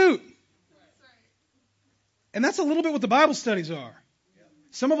tailor the suit. And that's a little bit what the Bible studies are.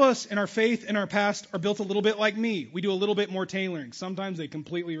 Some of us in our faith and our past are built a little bit like me. We do a little bit more tailoring. Sometimes they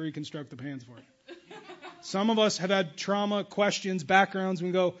completely reconstruct the pants for you. Some of us have had trauma, questions, backgrounds. And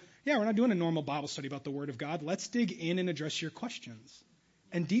we go, yeah, we're not doing a normal Bible study about the Word of God. Let's dig in and address your questions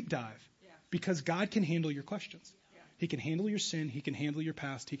and deep dive, because God can handle your questions. He can handle your sin. He can handle your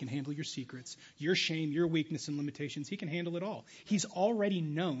past. He can handle your secrets, your shame, your weakness and limitations. He can handle it all. He's already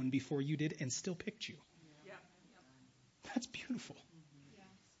known before you did and still picked you. That's beautiful.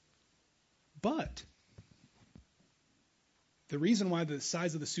 But the reason why the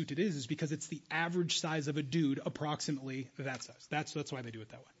size of the suit it is because it's the average size of a dude, approximately that size. That's why they do it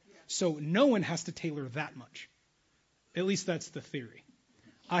that way. So no one has to tailor that much. At least that's the theory.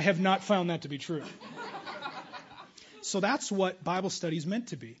 I have not found that to be true. So that's what Bible study is meant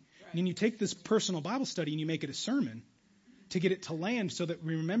to be. And you take this personal Bible study and you make it a sermon to get it to land so that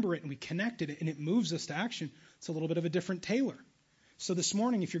we remember it and we connect it and it moves us to action. It's a little bit of a different tailor. So this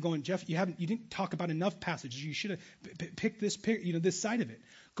morning, if you're going, Jeff, you didn't talk about enough passages. You should have picked this side of it.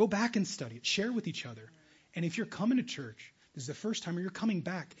 Go back and study it. Share with each other. And if you're coming to church, this is the first time, or you're coming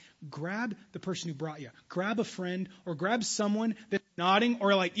back, grab the person who brought you. Grab a friend or grab someone that's nodding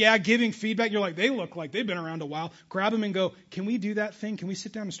or like, giving feedback. You're like, they look like they've been around a while. Grab them and go, can we do that thing? Can we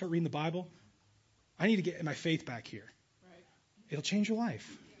sit down and start reading the Bible? I need to get my faith back here. Right. It'll change your life.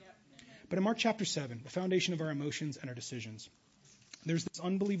 Yep. But in Mark chapter 7, the foundation of our emotions and our decisions, there's this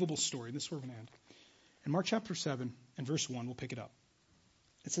unbelievable story. This is where we're going to end. In Mark chapter 7 and verse 1, we'll pick it up.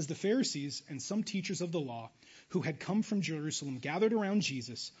 It says, the Pharisees and some teachers of the law who had come from Jerusalem gathered around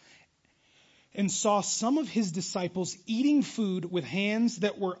Jesus and saw some of his disciples eating food with hands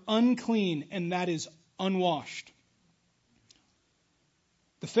that were unclean, and that is unwashed.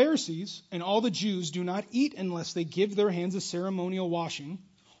 The Pharisees and all the Jews do not eat unless they give their hands a ceremonial washing,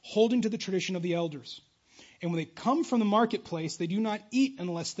 holding to the tradition of the elders. And when they come from the marketplace, they do not eat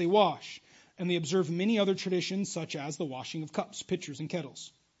unless they wash. And they observe many other traditions, such as the washing of cups, pitchers, and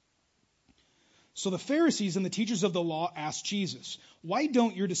kettles. So the Pharisees and the teachers of the law asked Jesus, why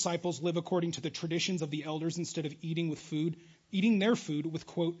don't your disciples live according to the traditions of the elders instead of eating their food with,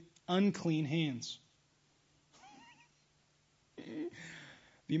 quote, unclean hands?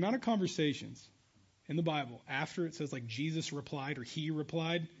 The amount of conversations in the Bible after it says like Jesus replied or he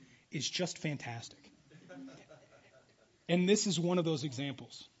replied is just fantastic. And this is one of those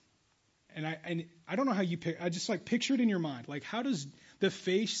examples. And I don't know how you I just like picture it in your mind. Like, how does the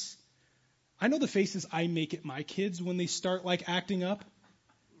face, I know the faces I make at my kids when they start like acting up.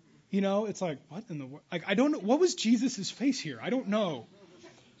 It's like, what in the world? Like, I don't know. What was Jesus' face here? I don't know.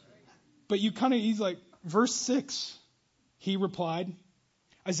 But he's like, Verse 6, he replied,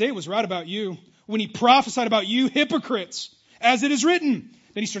 Isaiah was right about you when he prophesied about you hypocrites, as it is written.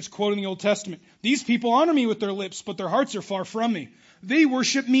 Then he starts quoting the Old Testament. These people honor me with their lips, but their hearts are far from me. They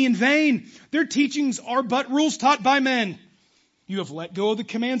worship me in vain. Their teachings are but rules taught by men. You have let go of the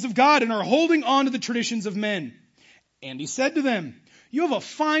commands of God and are holding on to the traditions of men. And he said to them, you have a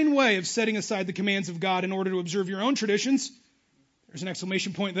fine way of setting aside the commands of God in order to observe your own traditions. There's an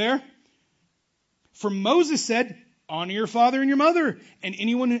exclamation point there. For Moses said, honor your father and your mother, and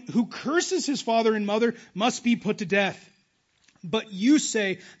anyone who curses his father and mother must be put to death. But you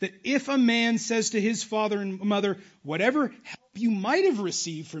say that if a man says to his father and mother, whatever help you might have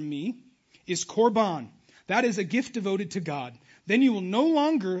received from me is korban, that is a gift devoted to God, then you will no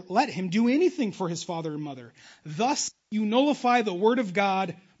longer let him do anything for his father and mother. Thus you nullify the word of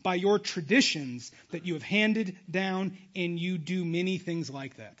God by your traditions that you have handed down, and you do many things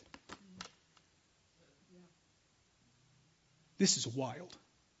like that. This is wild.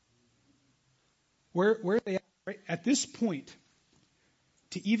 Where are they at? Right? At this point,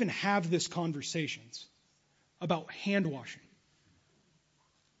 to even have this conversations about hand washing.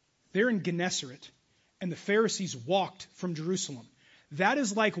 They're in Gennesaret, and the Pharisees walked from Jerusalem. That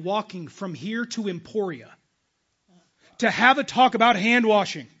is like walking from here to Emporia to have a talk about hand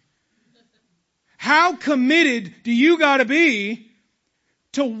washing. How committed do you got to be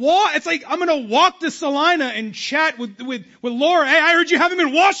to walk? It's like, I'm going to walk to Salina and chat with Laura. Hey, I heard you haven't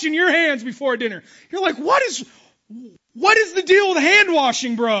been washing your hands before dinner. You're like, what is the deal with hand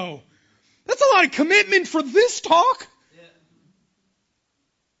washing, bro? That's a lot of commitment for this talk.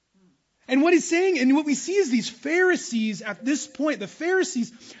 And what he's saying, and what we see is these Pharisees at this point, the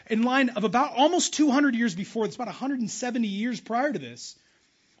Pharisees in line of about almost 200 years before, it's about 170 years prior to this.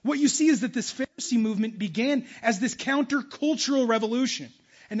 What you see is that this Pharisee movement began as this countercultural revolution.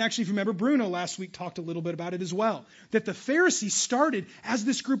 And actually, if you remember, Bruno last week talked a little bit about it as well. That the Pharisees started as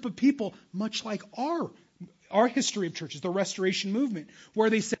this group of people, much like our history of churches, the Restoration movement, where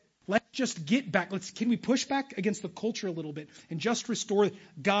they said, let's just get back. Can we push back against the culture a little bit and just restore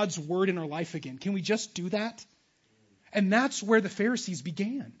God's word in our life again? Can we just do that? And that's where the Pharisees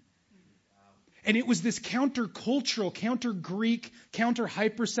began. And it was this counter-cultural, counter-Greek,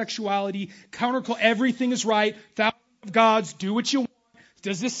 counter-hypersexuality, everything is right, thousands of gods, do what you want.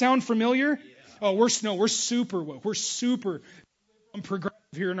 Does this sound familiar? Yeah. Oh, we're super woke. We're super progressive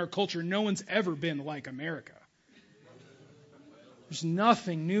here in our culture. No one's ever been like America. There's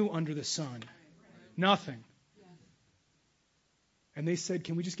nothing new under the sun. Nothing. And they said,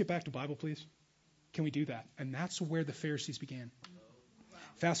 can we just get back to Bible, please? Can we do that? And that's where the Pharisees began.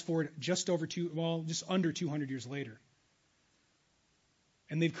 Fast forward just under 200 years later.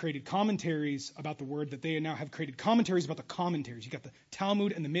 And they've created commentaries about the word, that they now have created commentaries about the commentaries. You got the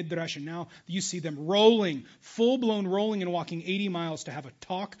Talmud and the Midrash, and now you see them rolling, full-blown rolling and walking 80 miles to have a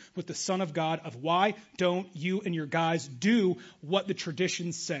talk with the Son of God of why don't you and your guys do what the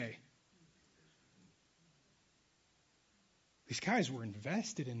traditions say. These guys were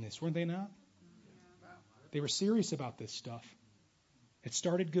invested in this, weren't they not? They were serious about this stuff. It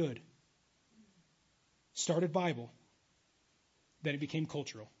started good. Started Bible. Then it became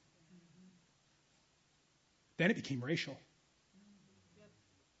cultural. Then it became racial.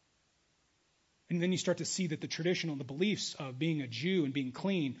 And then you start to see that the traditional, the beliefs of being a Jew and being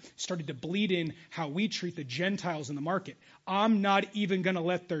clean started to bleed in how we treat the Gentiles in the market. I'm not even going to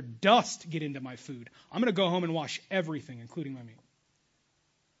let their dust get into my food. I'm going to go home and wash everything, including my meat.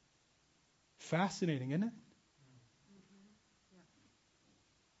 Fascinating, isn't it?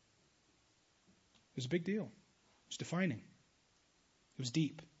 It was a big deal. It was defining. It was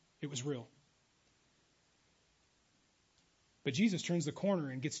deep. It was real. But Jesus turns the corner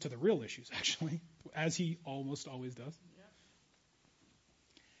and gets to the real issues, actually, as he almost always does.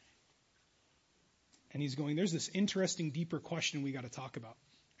 And he's going, there's this interesting, deeper question we got to talk about.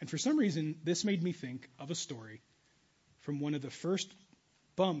 And for some reason, this made me think of a story from one of the first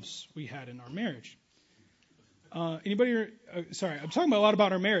bumps we had in our marriage. Anybody? Sorry, I'm talking a lot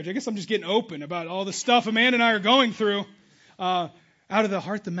about our marriage. I guess I'm just getting open about all the stuff Amanda and I are going through. Out of the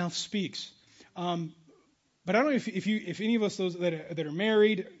heart, the mouth speaks. But I don't know if any of us, those that are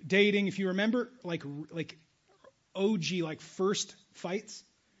married, dating, if you remember like OG, like first fights,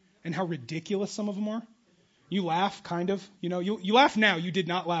 and how ridiculous some of them are. You laugh, kind of. You laugh now. You did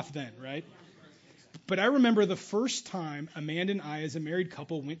not laugh then, right? But I remember the first time Amanda and I, as a married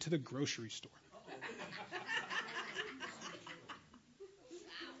couple, went to the grocery store.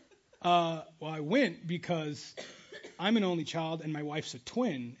 Well, I went because I'm an only child and my wife's a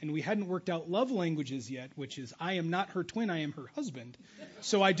twin, and we hadn't worked out love languages yet, which is I am not her twin, I am her husband.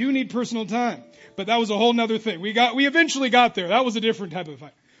 So I do need personal time. But that was a whole nother thing. We eventually got there. That was a different type of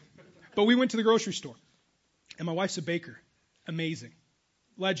fight. But we went to the grocery store, and my wife's a baker. Amazing.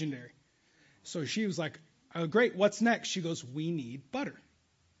 Legendary. So she was like, oh, great, what's next? She goes, we need butter.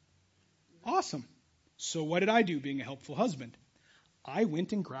 Awesome. So what did I do, being a helpful husband? I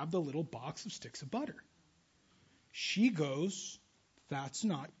went and grabbed a little box of sticks of butter. She goes, that's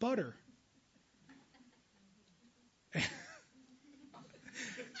not butter.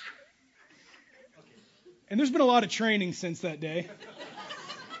 And there's been a lot of training since that day.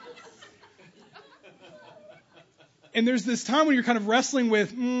 And there's this time when you're kind of wrestling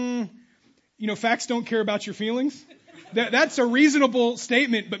with, facts don't care about your feelings. That's a reasonable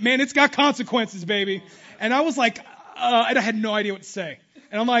statement, but man, it's got consequences, baby. And I was like, and I had no idea what to say.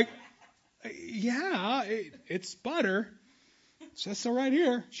 And I'm like, yeah, it's butter. It says so right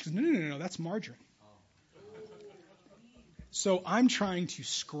here. She goes, no, that's margarine. So I'm trying to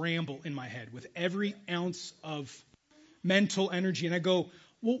scramble in my head with every ounce of mental energy. And I go,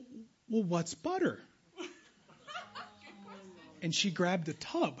 well, what's butter? And she grabbed a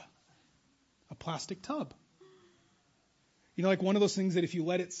tub, a plastic tub. Like one of those things that if you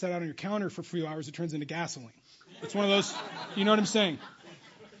let it set out on your counter for a few hours, it turns into gasoline. It's one of those, you know what I'm saying?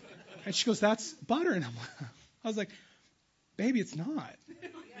 And she goes, that's butter. And I was like, baby, it's not.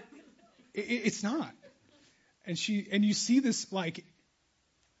 It's not. And you see this, like,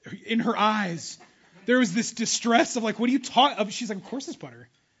 in her eyes, there was this distress of like, what are you talking? She's like, of course it's butter.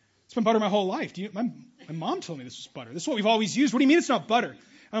 It's been butter my whole life. My mom told me this was butter. This is what we've always used. What do you mean it's not butter? And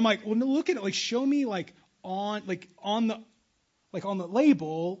I'm like, well, no, look at it. Like, show me on the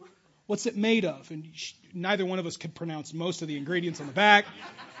label, what's it made of? And neither one of us could pronounce most of the ingredients on the back.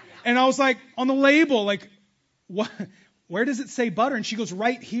 And I was like, on the label, like, what? Where does it say butter? And she goes,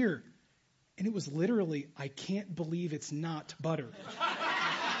 right here. And it was literally, I can't believe it's not butter.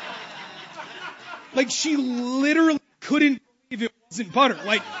 Like, she literally couldn't believe it wasn't butter.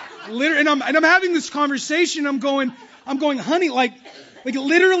 Like, literally, and I'm having this conversation. I'm going, honey, like it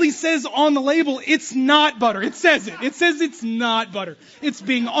literally says on the label, it's not butter. It says it. It says it's not butter. It's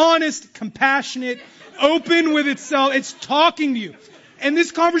being honest, compassionate, open with itself. It's talking to you. And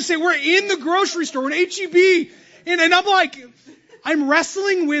this conversation, we're in the grocery store, we're in H-E-B, and I'm like, I'm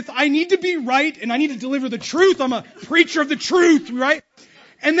wrestling with, I need to be right, and I need to deliver the truth. I'm a preacher of the truth, right?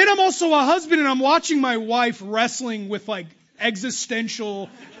 And then I'm also a husband, and I'm watching my wife wrestling with like existential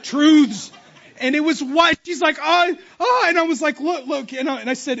truths. And it was white. She's like, and I was like, look, and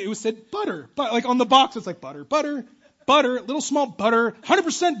I said, it was said butter, but like on the box, it's like butter, little small butter,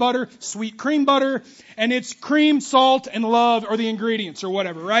 100% butter, sweet cream butter, and it's cream, salt, and love are the ingredients or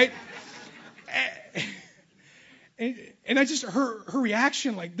whatever, right? And I just, her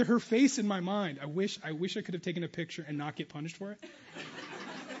reaction, like her face in my mind, I wish I could have taken a picture and not get punished for it.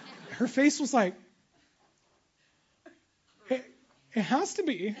 Her face was like, it has to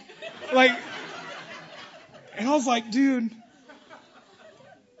be. Like, and I was like, dude.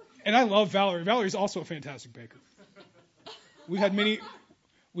 And I love Valerie. Valerie's also a fantastic baker. We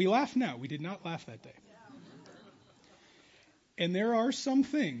laugh now. We did not laugh that day. And there are some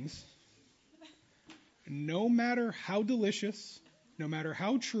things, no matter how delicious, no matter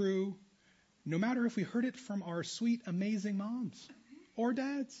how true, no matter if we heard it from our sweet, amazing moms or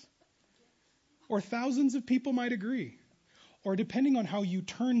dads, or thousands of people might agree, or depending on how you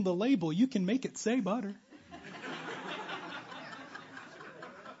turn the label, you can make it say butter.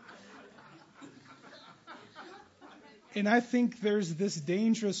 And I think there's this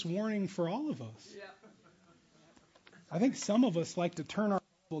dangerous warning for all of us. I think some of us like to turn our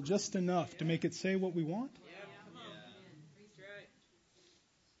label just enough to make it say what we want.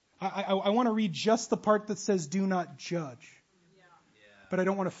 I want to read just the part that says do not judge. But I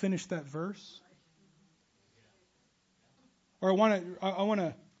don't want to finish that verse. Or I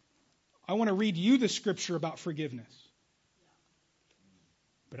want to read you the scripture about forgiveness.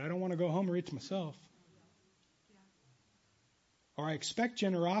 But I don't want to go home and read it to myself. Or I expect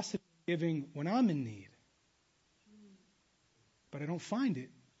generosity and giving when I'm in need. But I don't find it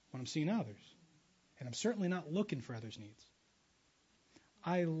when I'm seeing others. And I'm certainly not looking for others' needs.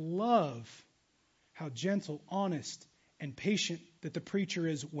 I love how gentle, honest, and patient that the preacher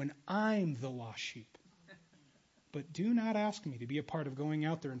is when I'm the lost sheep. But do not ask me to be a part of going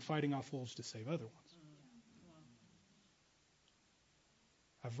out there and fighting off wolves to save other ones.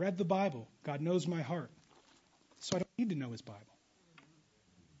 I've read the Bible. God knows my heart. So I don't need to know his Bible.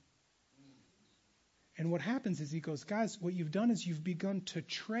 And what happens is he goes, guys, what you've done is you've begun to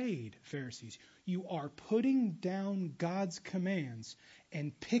trade, Pharisees. You are putting down God's commands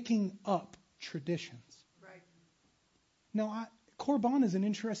and picking up traditions. Right. Now, Korban is an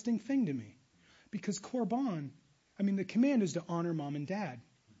interesting thing to me. Because Korban, the command is to honor mom and dad.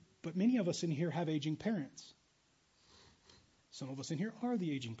 But many of us in here have aging parents. Some of us in here are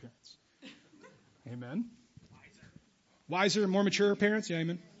the aging parents. Amen. Wiser, more mature parents. Yeah,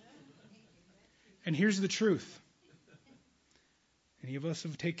 amen. And here's the truth. Any of us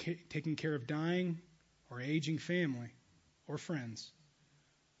have taken care of dying or aging family or friends?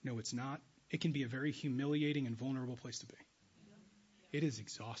 No, it's not. It can be a very humiliating and vulnerable place to be. It is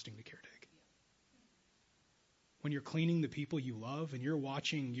exhausting to caretake. When you're cleaning the people you love and you're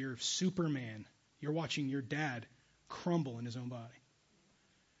watching your Superman, you're watching your dad crumble in his own body.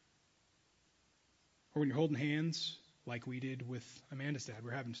 Or when you're holding hands, like we did with Amanda's dad.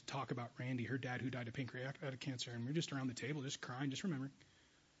 We're having to talk about Randy, her dad who died of pancreatic cancer, and we're just around the table, just crying, just remembering.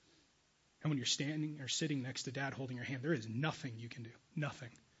 And when you're standing or sitting next to dad holding your hand, there is nothing you can do. Nothing.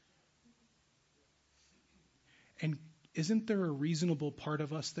 And isn't there a reasonable part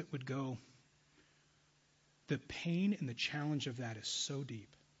of us that would go, the pain and the challenge of that is so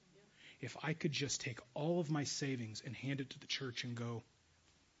deep. If I could just take all of my savings and hand it to the church and go,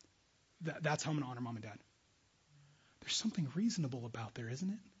 that's how I'm going to honor mom and dad. There's something reasonable about there, isn't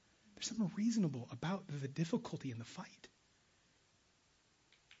it? There's something reasonable about the difficulty in the fight.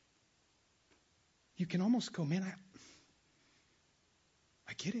 You can almost go, man,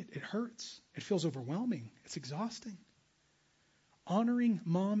 I get it. It hurts. It feels overwhelming. It's exhausting. Honoring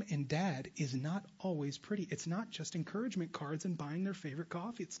mom and dad is not always pretty. It's not just encouragement cards and buying their favorite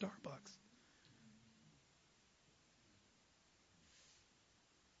coffee at Starbucks.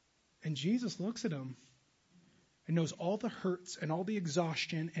 And Jesus looks at them and knows all the hurts and all the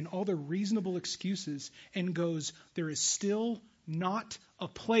exhaustion and all the reasonable excuses and goes, there is still not a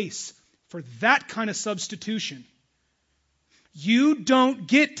place for that kind of substitution. You don't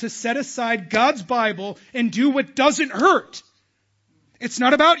get to set aside God's Bible and do what doesn't hurt. It's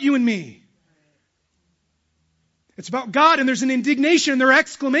not about you and me. It's about God, and there's an indignation, and there are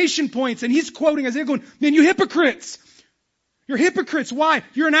exclamation points, and he's quoting Isaiah going, man, you hypocrites. You're hypocrites. Why?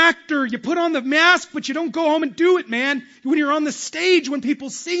 You're an actor. You put on the mask, but you don't go home and do it, man. When you're on the stage, when people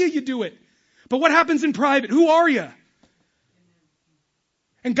see you, you do it. But what happens in private? Who are you?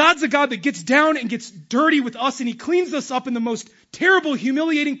 And God's a God that gets down and gets dirty with us, and he cleans us up in the most terrible,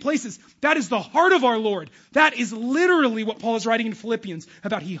 humiliating places. That is the heart of our Lord. That is literally what Paul is writing in Philippians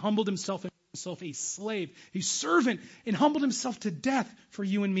about. He humbled himself a slave, a servant, and humbled himself to death for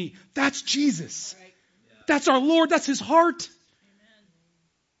you and me. That's Jesus. That's our Lord. That's his heart.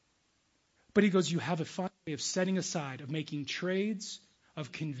 But he goes, you have a fine way of setting aside, of making trades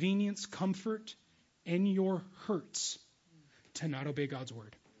of convenience, comfort, and your hurts to not obey God's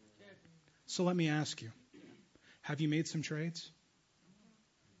word. So let me ask you, have you made some trades?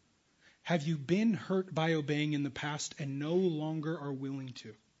 Have you been hurt by obeying in the past and no longer are willing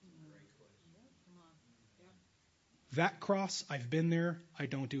to? That cross, I've been there, I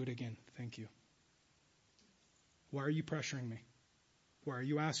don't do it again. Thank you. Why are you pressuring me? Why are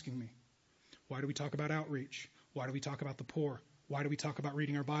you asking me? Why do we talk about outreach? Why do we talk about the poor? Why do we talk about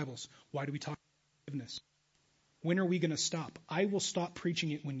reading our Bibles? Why do we talk about forgiveness? When are we going to stop? I will stop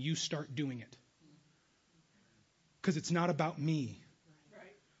preaching it when you start doing it. Because it's not about me.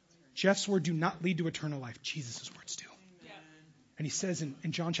 Jeff's words do not lead to eternal life. Jesus' words do. And he says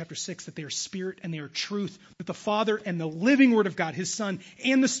in John chapter 6 that they are spirit and they are truth, that the Father and the living Word of God, his Son,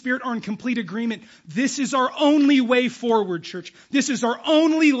 and the Spirit are in complete agreement. This is our only way forward, church. This is our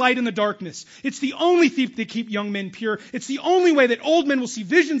only light in the darkness. It's the only thief that keep young men pure. It's the only way that old men will see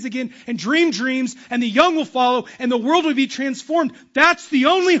visions again and dream dreams, and the young will follow, and the world will be transformed. That's the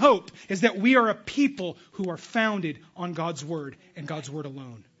only hope, is that we are a people who are founded on God's Word and God's Word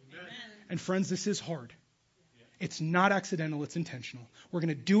alone. Amen. And friends, this is hard. It's not accidental, it's intentional. We're going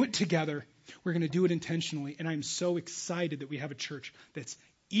to do it together. We're going to do it intentionally. And I'm so excited that we have a church that's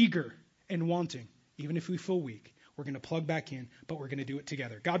eager and wanting, even if we feel weak. We're going to plug back in, but we're going to do it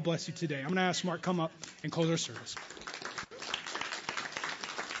together. God bless you today. I'm going to ask Mark come up and close our service.